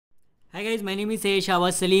Hi guys, my name is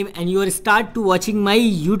Shabaz and you are start to watching my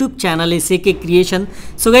YouTube channel SAK Creation.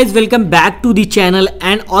 So guys, welcome back to the channel,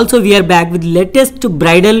 and also we are back with latest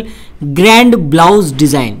bridal grand blouse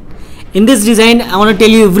design. In this design, I want to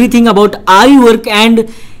tell you everything about ari work and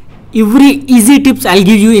every easy tips I'll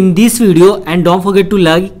give you in this video. And don't forget to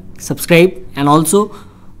like, subscribe and also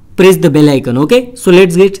press the bell icon. Okay, so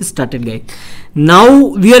let's get started guys. Now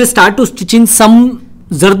we are start to stitching some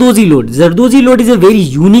Zardozi load. Zardozi load is a very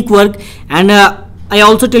unique work, and I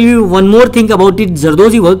also tell you one more thing about it.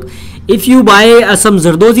 Zardozi work, if you buy some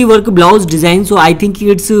Zardozi work blouse design, so I think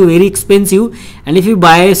it's very expensive, and if you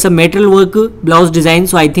buy some metal work blouse design,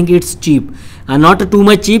 so I think it's cheap, not too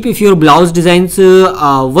much cheap. If your blouse designs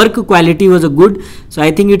work quality was good, so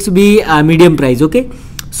I think it's be medium price. Okay,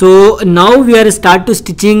 so now we are start to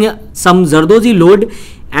stitching some Zardozi load,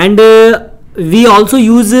 and we also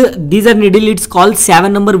use these are needle. It's called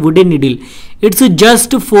 7 number wooden needle. It's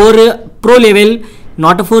just for pro level,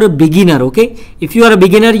 not for a beginner. Okay, if you are a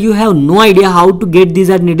beginner, you have no idea how to get these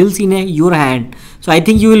are needles in your hand, so I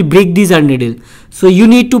think you will break these are needle. So you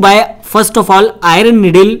need to buy first of all iron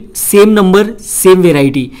needle, same number, same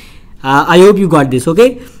variety. I hope you got this.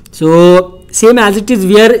 Okay, so same as it is,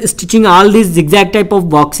 we are stitching all these zigzag type of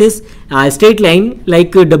boxes, straight line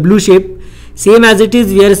like W shape. Same as it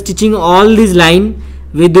is, we are stitching all these line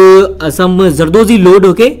with some Zardozi load.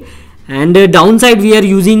 Okay, and downside we are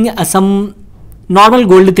using some normal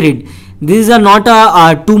gold thread. This is not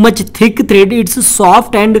a too much thick thread, it's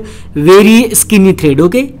soft and very skinny thread.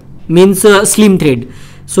 Okay, means slim thread.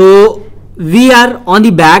 So we are on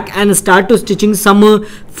the back and start to stitching some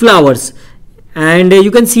flowers, and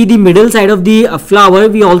you can see the middle side of the flower.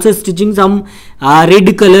 We also stitching some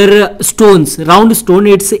red color stones, round stone.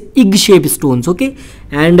 It's egg shape stones. Okay,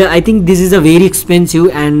 and I think this is a very expensive,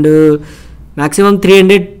 and maximum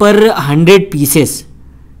 300 per 100 pieces.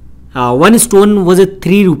 One stone was a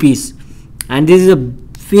 3 rupees, and this is a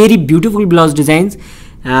very beautiful blouse designs.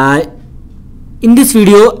 In this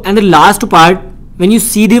video and the last part, when you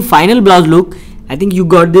see the final blouse look, I think you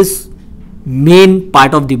got this main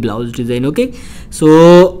part of the blouse design. Okay,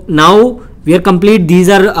 so now we are complete. These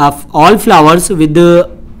are all flowers with the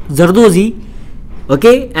Zardozi.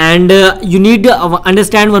 Okay, and you need to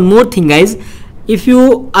understand one more thing guys. If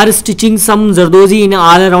you are stitching some Zardozi in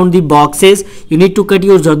all around the boxes, you need to cut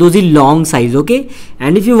your Zardozi long size. Okay,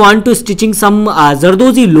 and if you want to stitching some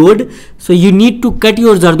Zardozi load, so you need to cut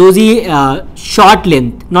your Zardozi short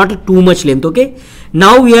length, not too much length. Okay,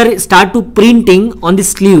 now we are start to printing on the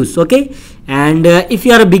sleeves. Okay, and if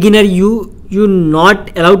you are a beginner, you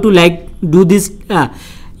not allowed to like do this,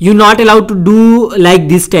 you not allowed to do like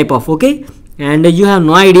this type of. Okay, and you have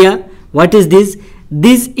no idea what is this.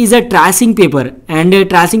 This is a tracing paper, and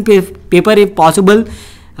tracing paper if possible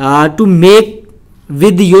to make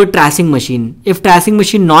with your tracing machine. If tracing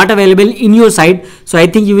machine not available in your side, so I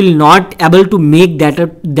think you will not able to make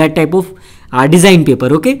that type of design paper.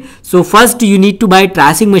 Okay, so first you need to buy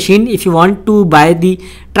tracing machine. If you want to buy the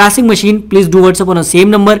tracing machine, please do WhatsApp on the same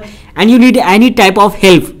number, and you need any type of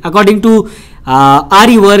help according to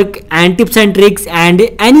ari work and tips and tricks and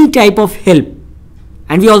any type of help.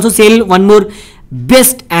 And we also sell one more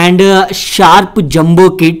best and sharp jumbo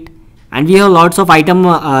kit, and we have lots of item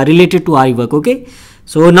related to ari work. Okay,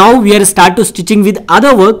 so now we are start to stitching with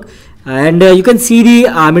other work, and you can see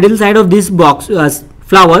the middle side of this box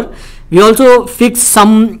flower. We also fix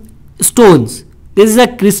some stones. This is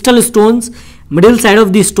a crystal stones, middle side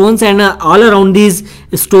of the stones, and all around these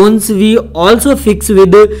stones we also fix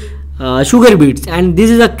with sugar beads, and this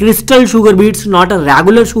is a crystal sugar beads, not a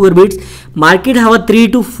regular sugar beads. Market have a 3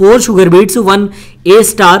 to 4 sugar beads, one A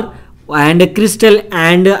star and a crystal,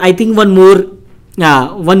 and I think one more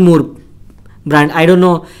brand. I don't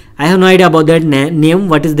know, I have no idea about that name,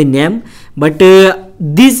 what is the name, but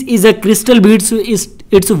this is a crystal beads.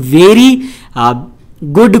 It's a very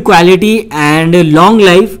good quality and long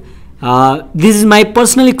life. This is my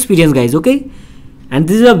personal experience guys. Okay, and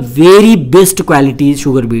this is a very best quality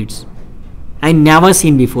sugar beads I never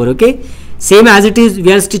seen before. Okay, same as it is,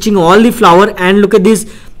 we are stitching all the flower, and look at this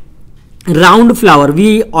round flower.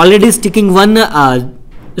 We already sticking one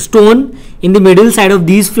stone in the middle side of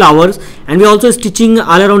these flowers, and we also stitching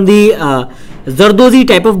all around the Zardozi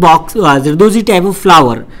type of box, Zardozi type of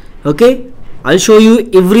flower. Okay, I'll show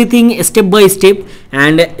you everything step by step,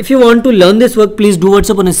 and if you want to learn this work, please do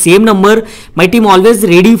WhatsApp on the same number. My team always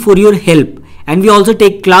ready for your help, and we also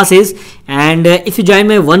take classes, and if you join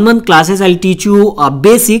my 1 month classes, I'll teach you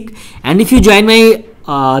basic, and if you join my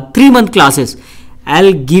 3 month classes,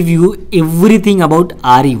 I'll give you everything about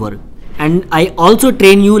ari work, and I also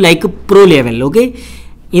train you like a pro level. Okay,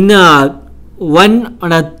 in one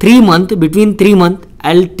on a 3 month, between 3 months,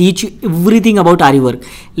 I'll teach you everything about Ari work,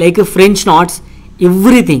 like French knots,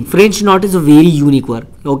 everything. French knot is a very unique work.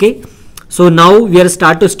 Okay, so now we are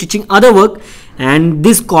start to stitching other work, and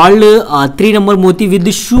this called 3 number moti with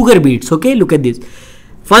the sugar beads. Okay, look at this.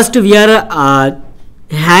 First we are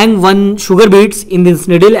hang one sugar beads in this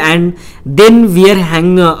needle, and then we are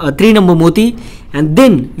hang 3 number moti, and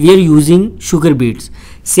then we are using sugar beads.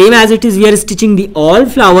 Same as it is, we are stitching the all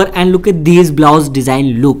flower, and look at this blouse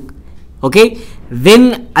design look. Okay,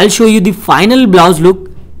 then I'll show you the final blouse look.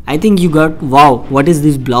 I think you got, wow, what is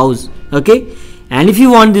this blouse? Okay, and if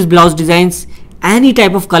you want this blouse designs, any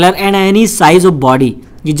type of color and any size of body,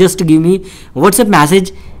 you just give me WhatsApp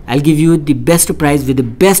message. I'll give you the best price with the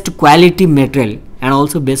best quality material and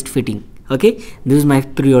also best fitting. Okay, this is my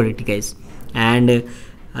priority, guys. And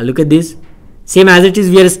look at this. Same as it is,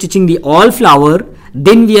 we are stitching the all flower,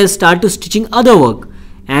 then we are start to stitching other work.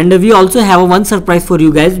 And we also have one surprise for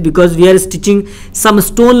you guys, because we are stitching some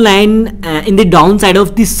stone line in the downside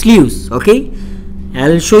of the sleeves. Okay,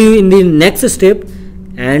 I'll show you in the next step,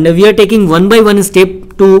 and we are taking one by one step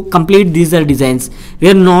to complete these designs. We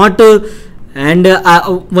are not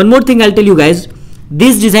one more thing I'll tell you guys,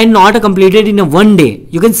 this design not completed in a one day.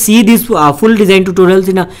 You can see this full design tutorials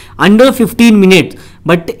in under 15 minutes,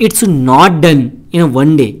 but it's not done in a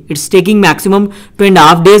one day. It's taking maximum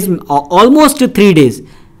 2.5 days, almost 3 days.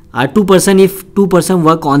 2% if 2%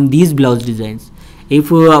 work on these blouse designs. If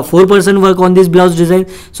 4% work on this blouse design,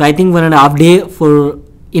 so I think 1.5 day for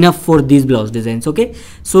enough for these blouse designs. Okay,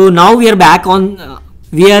 so now we are back on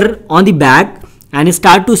we are on the back and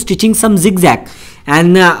start to stitching some zigzag.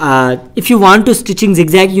 And if you want to stitching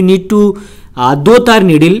zigzag, you need to do-tar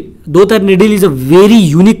needle. Do-tar needle is a very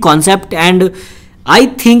unique concept, and I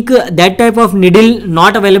think that type of needle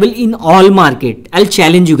not available in all market. I'll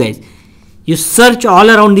challenge you guys. You search all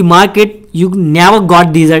around the market, you never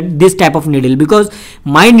got this type of needle, because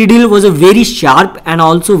my needle was a very sharp and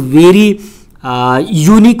also very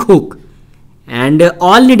unique hook, and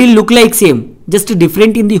all needle look like same, just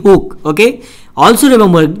different in the hook. Okay, also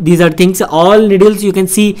remember, these are things, all needles you can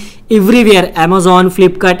see everywhere, Amazon,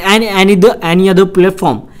 Flipkart, and any other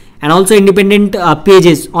platform, and also independent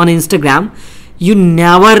pages on Instagram. You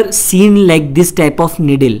never seen like this type of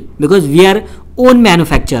needle, because we are own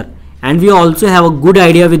manufacturer, and we also have a good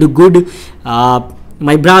idea with a good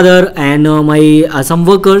my brother and my some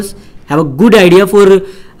workers have a good idea for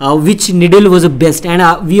which needle was the best,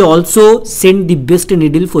 and we also send the best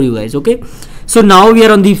needle for you guys. Okay, so now we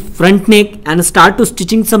are on the front neck and start to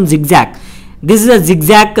stitching some zigzag. This is a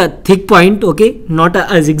zigzag thick point. Okay, not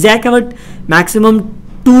a zigzag, but maximum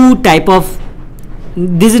 2 type of.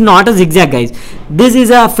 This is not a zigzag, guys. This is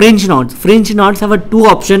a French knots. French knots have a 2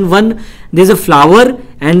 option. One, there's a flower,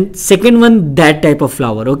 and second one, that type of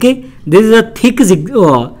flower. Okay, this is a thick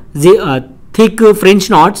thick French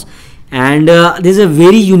knots, and this is a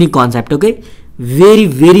very unique concept. Okay,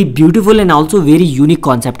 very beautiful and also very unique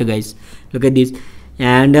concept, guys. Look at this,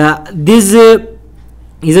 and this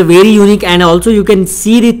is a very unique, and also you can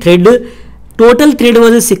see the thread. Total thread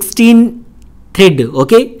was a 16 thread.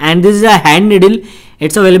 Okay, and this is a hand needle.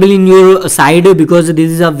 It's available in your side, because this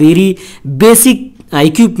is a very basic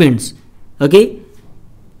equipments. Okay,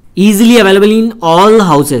 easily available in all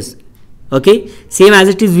houses. Okay, same as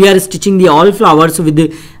it is, we are stitching the all flowers with the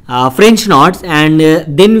French knots, and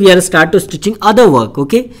then we are start to stitching other work.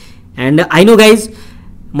 Okay, and I know, guys,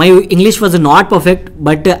 my English was not perfect,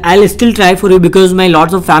 but I'll still try for you, because my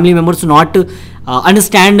lots of family members not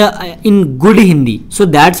understand in good Hindi. So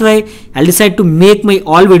that's why I'll decide to make my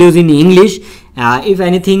all videos in English. If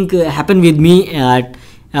anything happen with me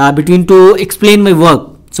between to explain my work,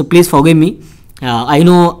 so please forgive me. I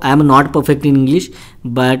know I am not perfect in English,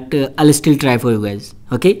 but I'll still try for you guys.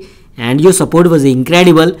 Okay, and your support was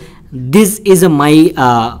incredible. This is my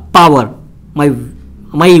power,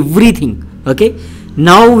 my everything. Okay,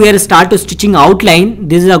 now we are start to stitching outline.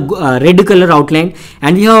 This is a red color outline,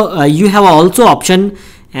 and you have also option,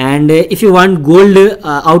 and if you want gold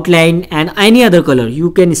outline and any other color,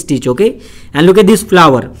 you can stitch. Okay, and look at this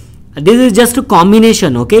flower. This is just a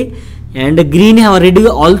combination. Okay, and green have red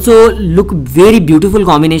also look very beautiful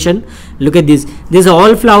combination. Look at this. This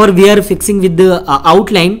all flower we are fixing with the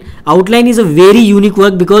outline. Outline is a very unique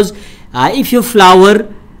work, because if your flower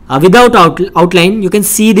without outline, you can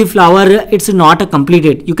see the flower, it's not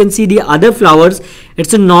completed. You can see the other flowers,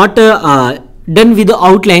 it's not done with the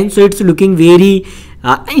outline, so it's looking very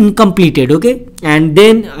incompleted. Okay, and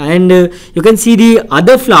then you can see the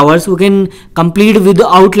other flowers who can complete with the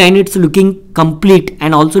outline, it's looking complete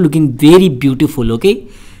and also looking very beautiful. Okay,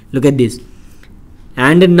 look at this.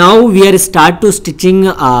 And now we are start to stitching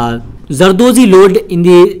zardozi load in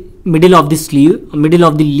the middle of the sleeve, middle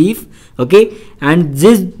of the leaf, okay. And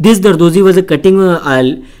this zardozi was a cutting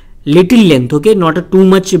a little length, okay, not a too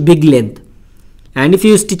much big length. And if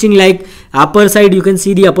you stitching like upper side, you can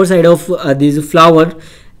see the upper side of this flower.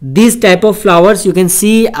 These type of flowers you can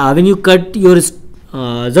see when you cut your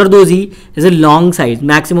zardozi is a long size,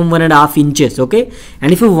 maximum 1.5 inches, okay.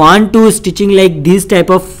 And if you want to stitching like this type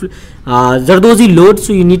of zardozi load,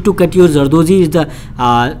 so you need to cut your zardozi is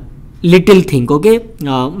the little thing, okay,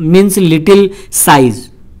 means little size,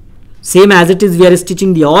 same as it is we are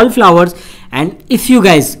stitching the all flowers. And if you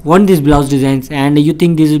guys want these blouse designs and you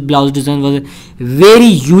think this blouse design was very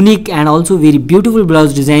unique and also very beautiful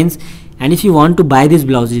blouse designs, and if you want to buy this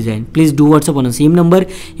blouse design, please do WhatsApp on the same number.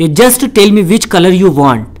 You just tell me which color you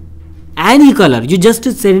want, any color. You just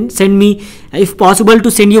send me, if possible,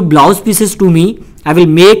 to send your blouse pieces to me. I will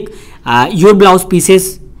make your blouse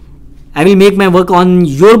pieces. I will make my work on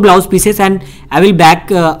your blouse pieces and I will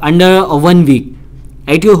back under 1 week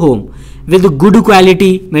at your home with good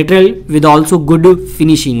quality material, with also good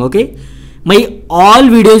finishing, okay. My all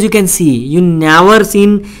videos you can see, you never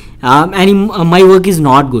seen any my work is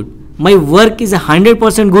not good. My work is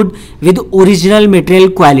 100% good with original material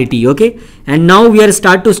quality, okay. And now we are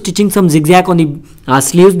start to stitching some zigzag on the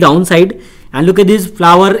sleeves downside. And look at this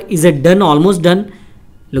flower is done, almost done.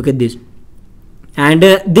 Look at this. And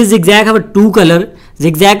this zigzag have a 2 color.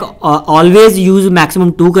 Zigzag always use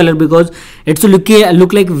maximum 2 color because it's look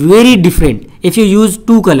like very different if you use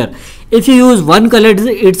 2 color. If you use 1 color,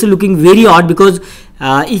 it's looking very odd, because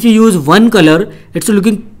if you use 1 color, it's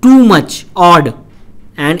looking too much odd.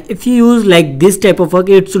 And if you use like this type of work,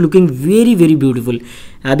 it's looking very beautiful,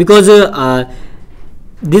 because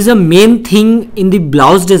this is a main thing in the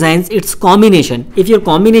blouse designs, it's combination. If your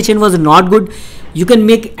combination was not good, you can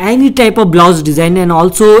make any type of blouse design, and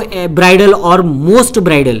also a bridal or most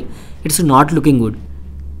bridal, it's not looking good.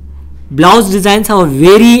 Blouse designs have a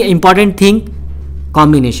very important thing,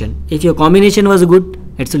 combination. If your combination was good,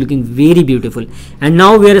 it's looking very beautiful. And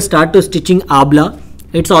now we are start to stitching abla.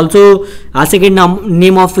 It's also a second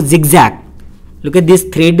name of zigzag. Look at this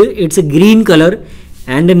thread, it's a green color.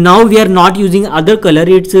 And now we are not using other color,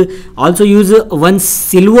 it's also use one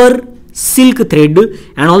silver silk thread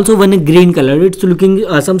and also one green color. It's looking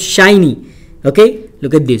some shiny, okay.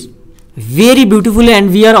 Look at this, very beautiful.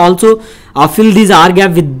 And we are also fill this R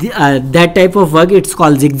gap with that type of work, it's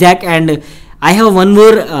called zigzag. And I have one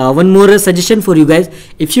more suggestion for you guys.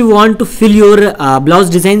 If you want to fill your blouse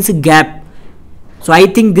designs gap, so I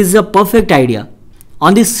think this is a perfect idea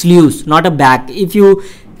on the sleeves, not a back. If you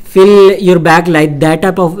fill your back like that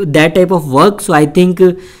type of work, so I think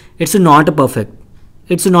it's not a perfect.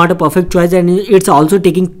 It's not a perfect choice, and it's also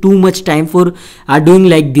taking too much time for doing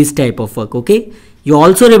like this type of work, okay. You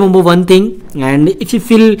also remember one thing, and if you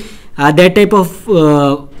fill that type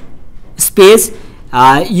of space,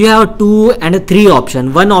 you have 2 and 3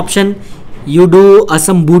 option. One option, you do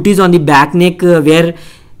some booties on the back neck where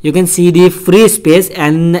you can see the free space,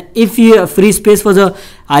 and if your free space was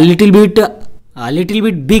a little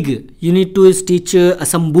bit big, you need to stitch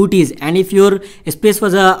some booties. And if your space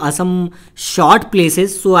was some short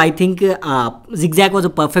places, so I think zigzag was a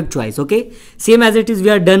perfect choice, okay. Same as it is, we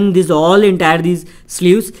are done this all entire these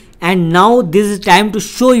sleeves, and now this is time to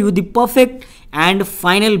show you the perfect and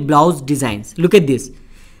final blouse designs. Look at this.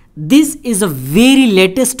 This is a very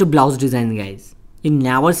latest blouse design, guys. You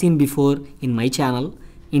never seen before in my channel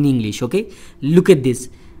in English, okay. Look at this,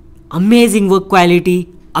 amazing work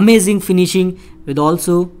quality, amazing finishing, with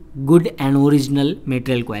also good and original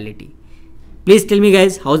material quality. Please tell me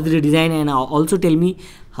guys, how's the design, and also tell me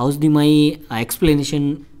how's the my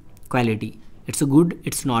explanation quality. It's a good,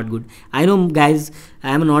 it's not good. I know guys,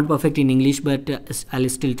 I am not perfect in English, but I'll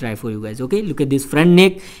still try for you guys, okay. Look at this front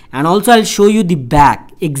neck, and also I'll show you the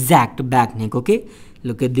back, exact back neck, okay.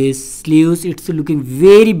 Look at this sleeves, it's looking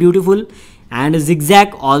very beautiful. And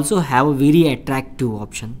zigzag also have a very attractive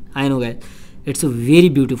option. I know guys, it's a very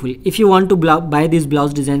beautiful. If you want to buy this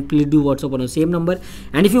blouse design, please do WhatsApp on the same number.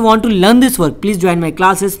 And if you want to learn this work, please join my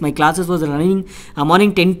classes. My classes was running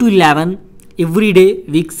morning 10 to 11 every day,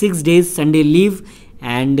 week 6 days, Sunday leave,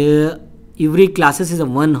 and every classes is a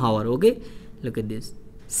 1 hour, okay. Look at this,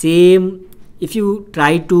 same. If you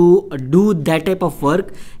try to do that type of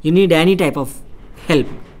work, you need any type of help,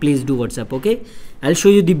 please do WhatsApp, okay. I'll show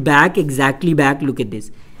you the back, exactly back. Look at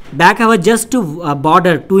this back, have a just a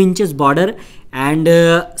border, 2 inches border, and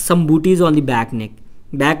some booties on the back neck.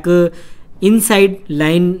 Back inside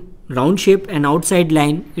line round shape, and outside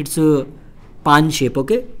line it's a pan shape,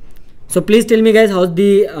 okay. So please tell me guys, how's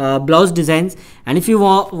the blouse designs. And if you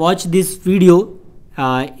watch this video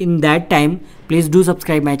in that time, please do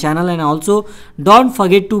subscribe my channel, and also don't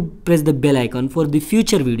forget to press the bell icon for the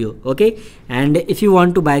future video. Okay, and if you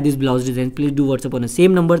want to buy this blouse design, please do WhatsApp on the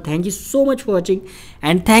same number. Thank you so much for watching,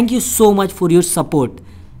 and thank you so much for your support,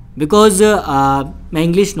 because my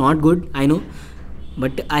English not good, I know,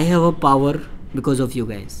 but I have a power because of you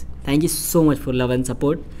guys. Thank you so much for love and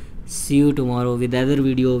support. See you tomorrow with other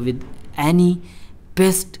video with any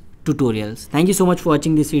best tutorials. Thank you so much for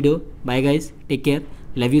watching this video. Bye guys, take care,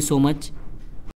 love you so much.